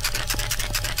that?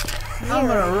 I'm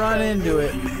gonna run into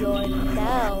it.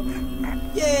 Yourself.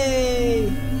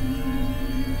 Yay!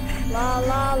 La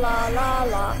la la la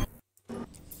la.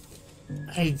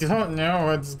 I don't know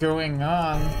what's going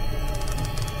on.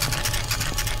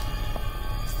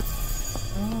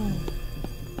 Oh.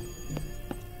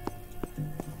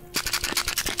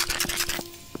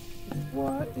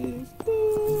 What is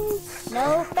this?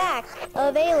 No facts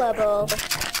available.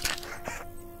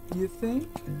 You think?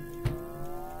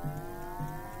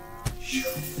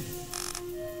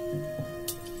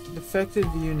 Defective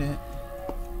unit.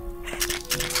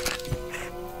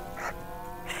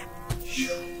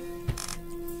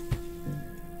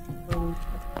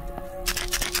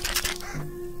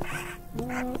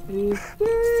 What is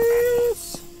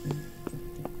this?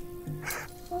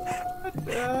 What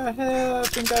the hell? I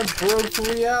think I broke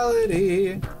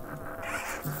reality.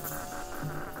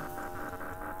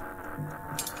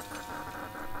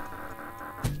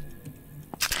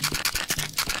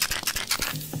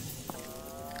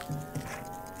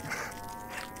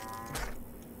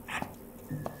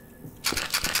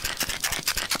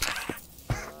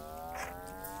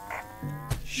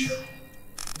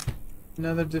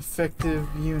 Another defective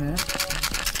unit.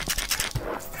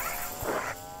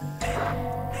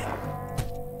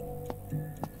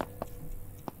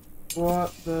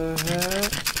 What the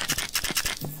heck?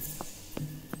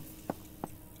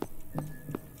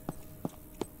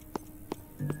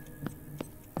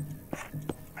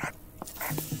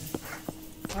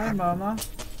 Hi, Mama.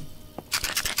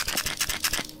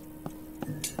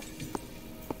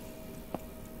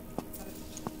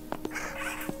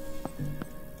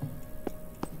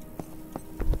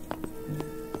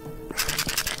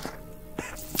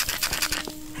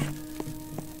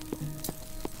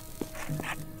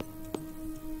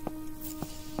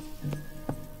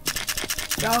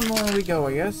 Down more we go,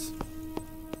 I guess.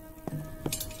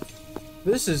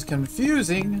 This is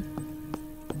confusing.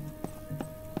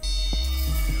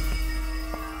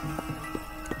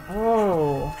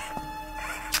 Oh.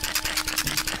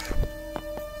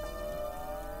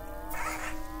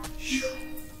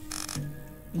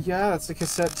 Yeah, it's a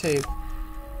cassette tape.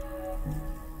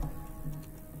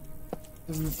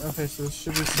 Okay, so this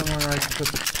should be somewhere I can put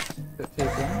the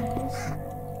tape in.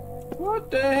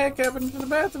 What the heck happened to the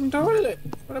bathroom toilet?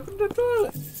 What happened to the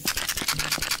toilet?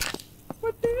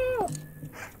 What the hell?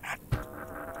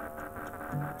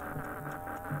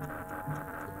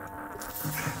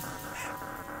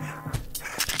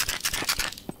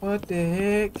 What the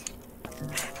heck?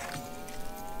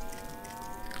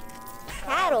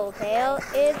 Tattletail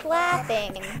is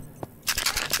laughing.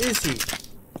 Is he?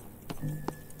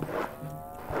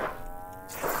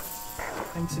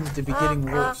 Things seem to be getting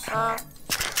worse.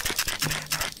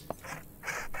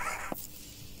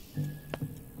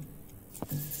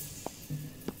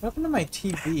 What happened to my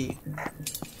TV?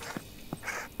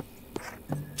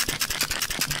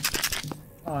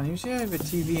 Oh, usually I have a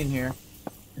TV in here.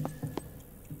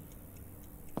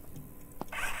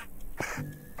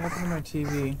 What happened to my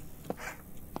TV?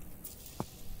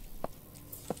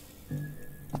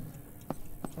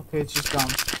 Okay, it's just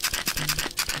gone.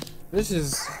 This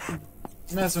is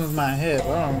messing with my head.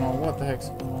 I don't know what the heck's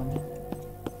going on.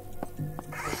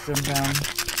 Let's jump down.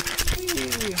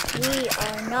 We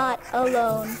are not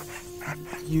alone.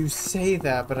 You say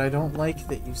that, but I don't like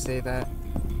that you say that.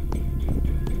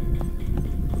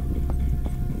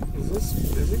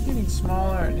 Is it getting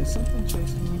smaller and is something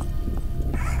chasing me?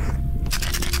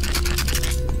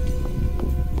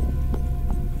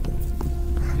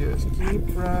 Just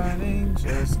keep running,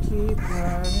 just keep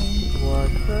running. What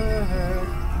the heck?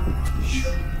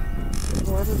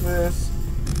 What is this?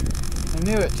 I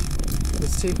knew it.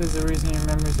 This tape is the reason your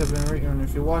memories have been written.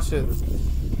 If you watch it,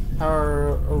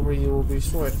 power over you will be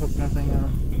destroyed. Hope nothing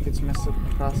gets messed up in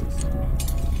the process.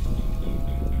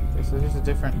 Okay, so here's a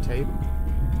different tape.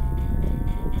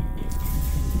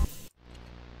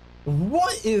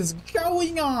 What is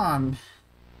going on?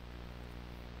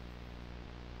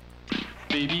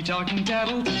 Baby talking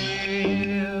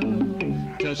tattletale,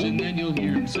 touch and then you'll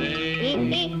hear him say,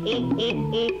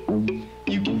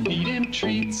 you can feed him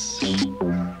treats,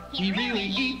 he really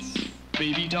eats.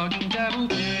 Baby talking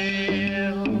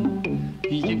tattletale,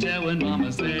 he can tell when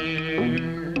mama's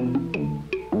there.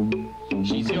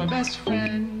 She's your best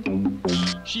friend,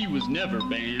 she was never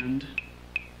banned.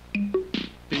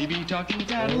 Baby talking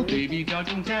tattle, baby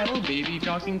talking tattle, baby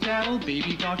talking tattle,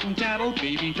 baby talking tattle,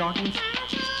 baby talking tattle.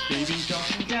 Baby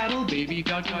talking tattle, baby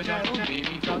talking tattle,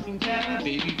 baby talking tattle,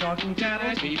 baby talking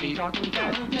tattle, baby talking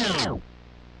tattle.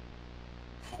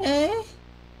 Eh?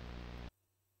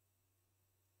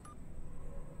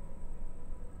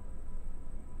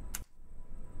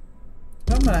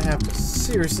 I'm gonna have to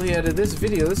seriously edit this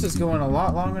video. This is going a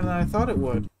lot longer than I thought it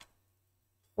would.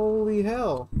 Holy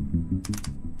hell.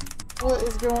 What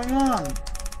is going on?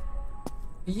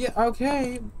 Yeah,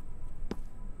 okay.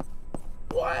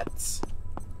 What?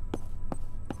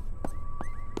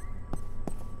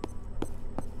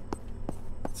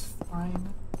 It's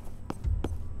fine.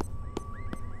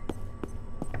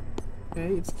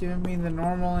 Okay, it's giving me the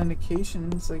normal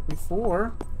indications like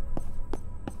before.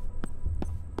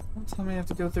 Don't tell me I have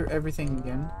to go through everything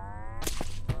again.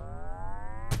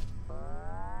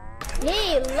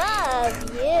 We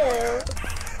love you.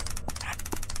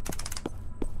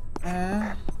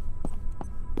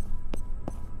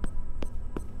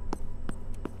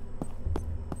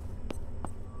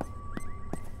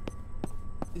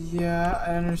 Yeah,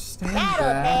 I understand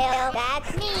Tattletail, that.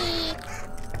 that's me.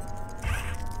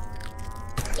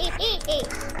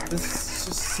 This is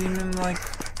just seeming like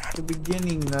the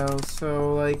beginning though,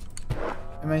 so like,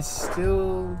 am I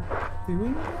still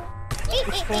doing it?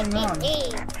 What's going on?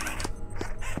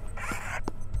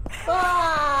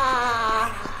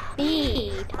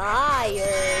 Be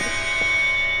tired.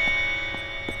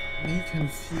 Me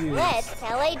confused. Let's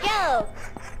tell a joke.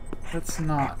 Let's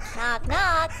not. Knock,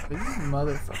 knock. But you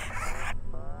motherfucker.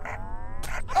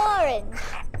 Orange.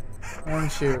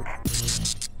 Orange shoe.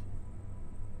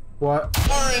 What?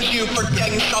 Aren't you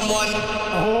forgetting someone?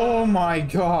 Oh my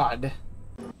god.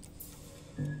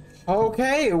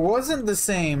 Okay, it wasn't the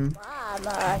same.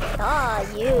 Mama saw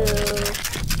you.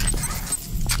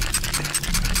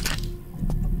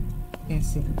 Can't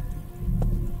see.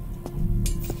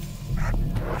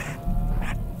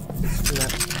 Let's do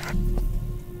that.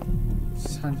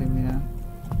 It's hunting me now.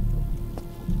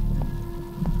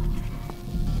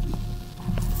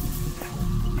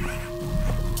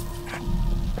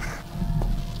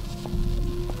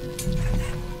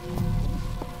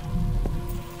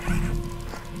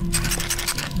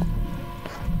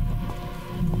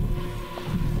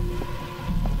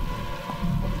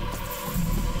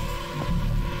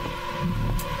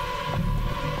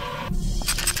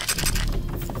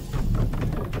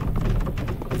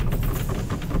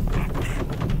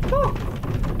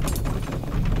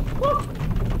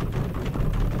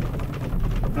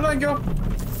 go.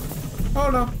 Oh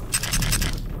no.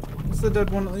 It's the dead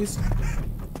one at least.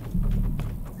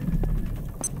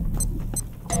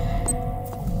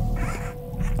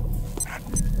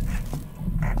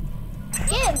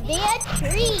 Give me a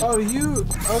treat. Oh, you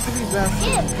ugly bastard.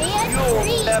 Give me a You'll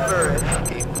treat. never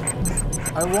escape.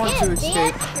 I want to Give me a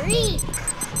escape. treat.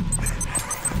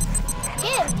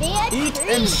 Give me a Eat treat.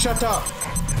 and shut up.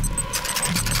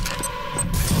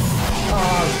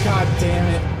 Oh, god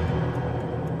damn it.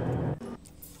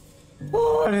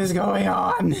 What is going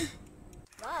on?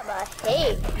 Mama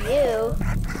hates you.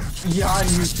 Yeah,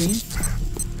 Yuki.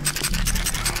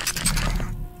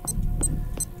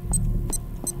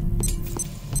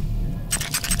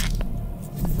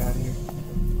 Get out of here.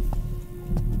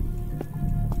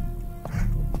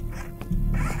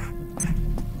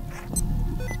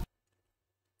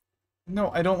 No,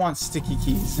 I don't want sticky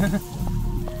keys.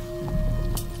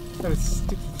 That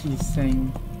sticky keys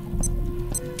thing.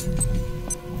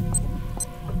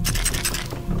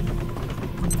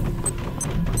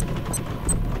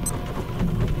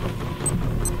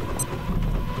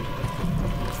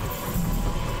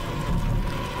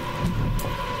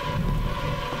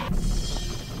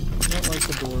 I don't like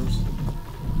the doors.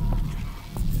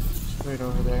 It's right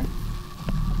over there.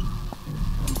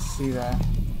 I can see that.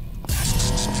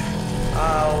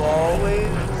 I'll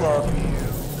always love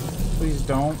you. Please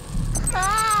don't.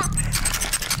 Ah!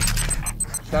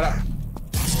 Shut up.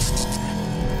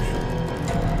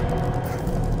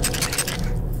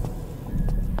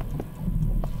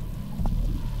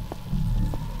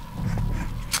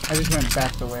 I just went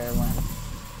back the way I went.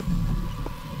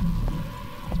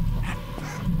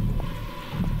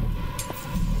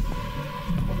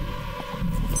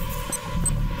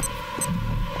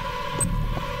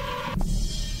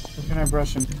 Where can I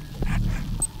brush him?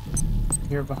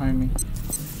 Here behind me.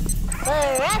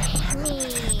 Brush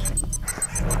me.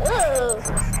 Ooh,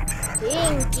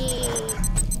 stinky.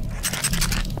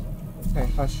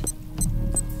 Okay, hush.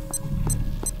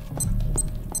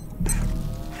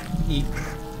 Eat.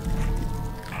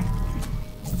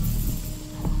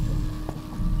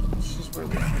 She's where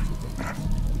the energy thing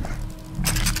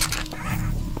is.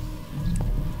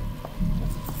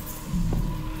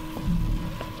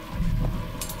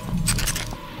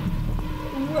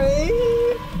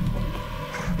 Wait.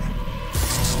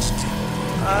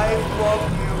 I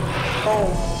love you so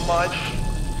much.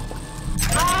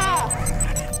 Ah!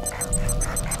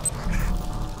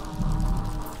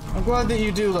 I'm glad that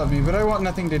you do love me, but I want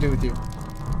nothing to do with you.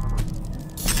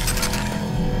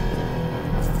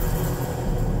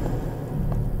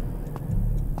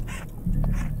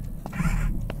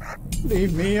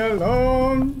 Leave me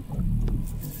alone.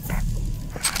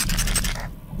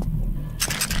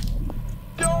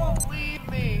 Don't leave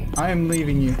me. I am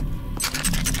leaving you.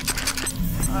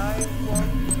 I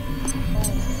love you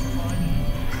so much.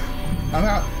 I'm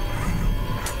out.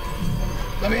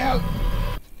 Let me out.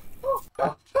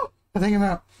 I think I'm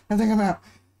out. I think I'm out.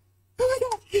 Oh my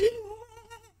god.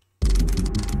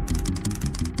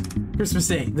 Christmas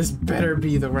Day. This better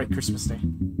be the right Christmas Day.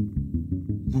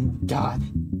 Oh god.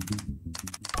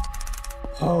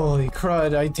 Holy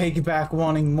crud. I take back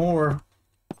wanting more.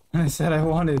 I said I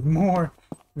wanted more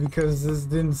because this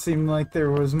didn't seem like there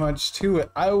was much to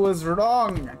it. I was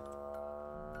wrong.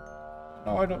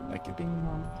 No, I don't like it being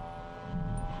wrong.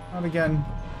 Not again.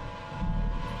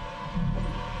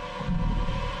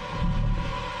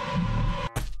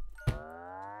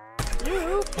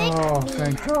 You fix Oh, me.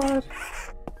 thank God.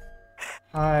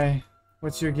 Hi.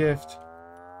 What's your gift?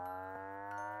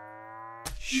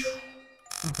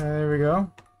 Okay, there we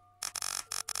go.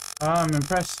 I'm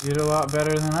impressed. You did a lot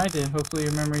better than I did. Hopefully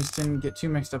your memories didn't get too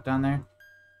mixed up down there.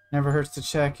 Never hurts to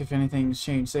check if anything's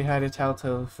changed. Say hi to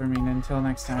Tattletail for me, and until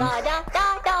next time. Da da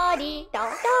da da dee da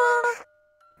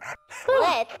da.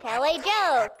 Let's tell a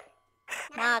joke.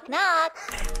 Knock knock.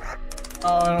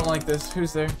 Oh, I don't like this.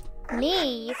 Who's there?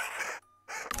 Me.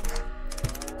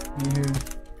 Me who?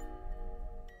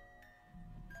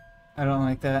 I don't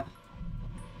like that.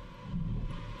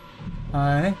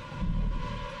 Hi.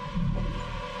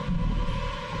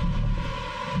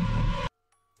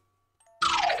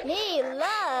 Me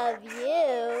love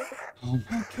you. Oh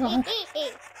my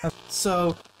god.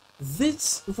 So,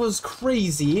 this was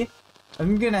crazy.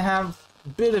 I'm gonna have a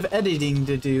bit of editing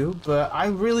to do, but I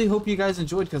really hope you guys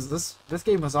enjoyed because this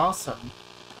game was awesome.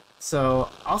 So,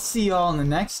 I'll see y'all in the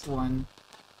next one.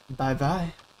 Bye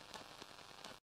bye.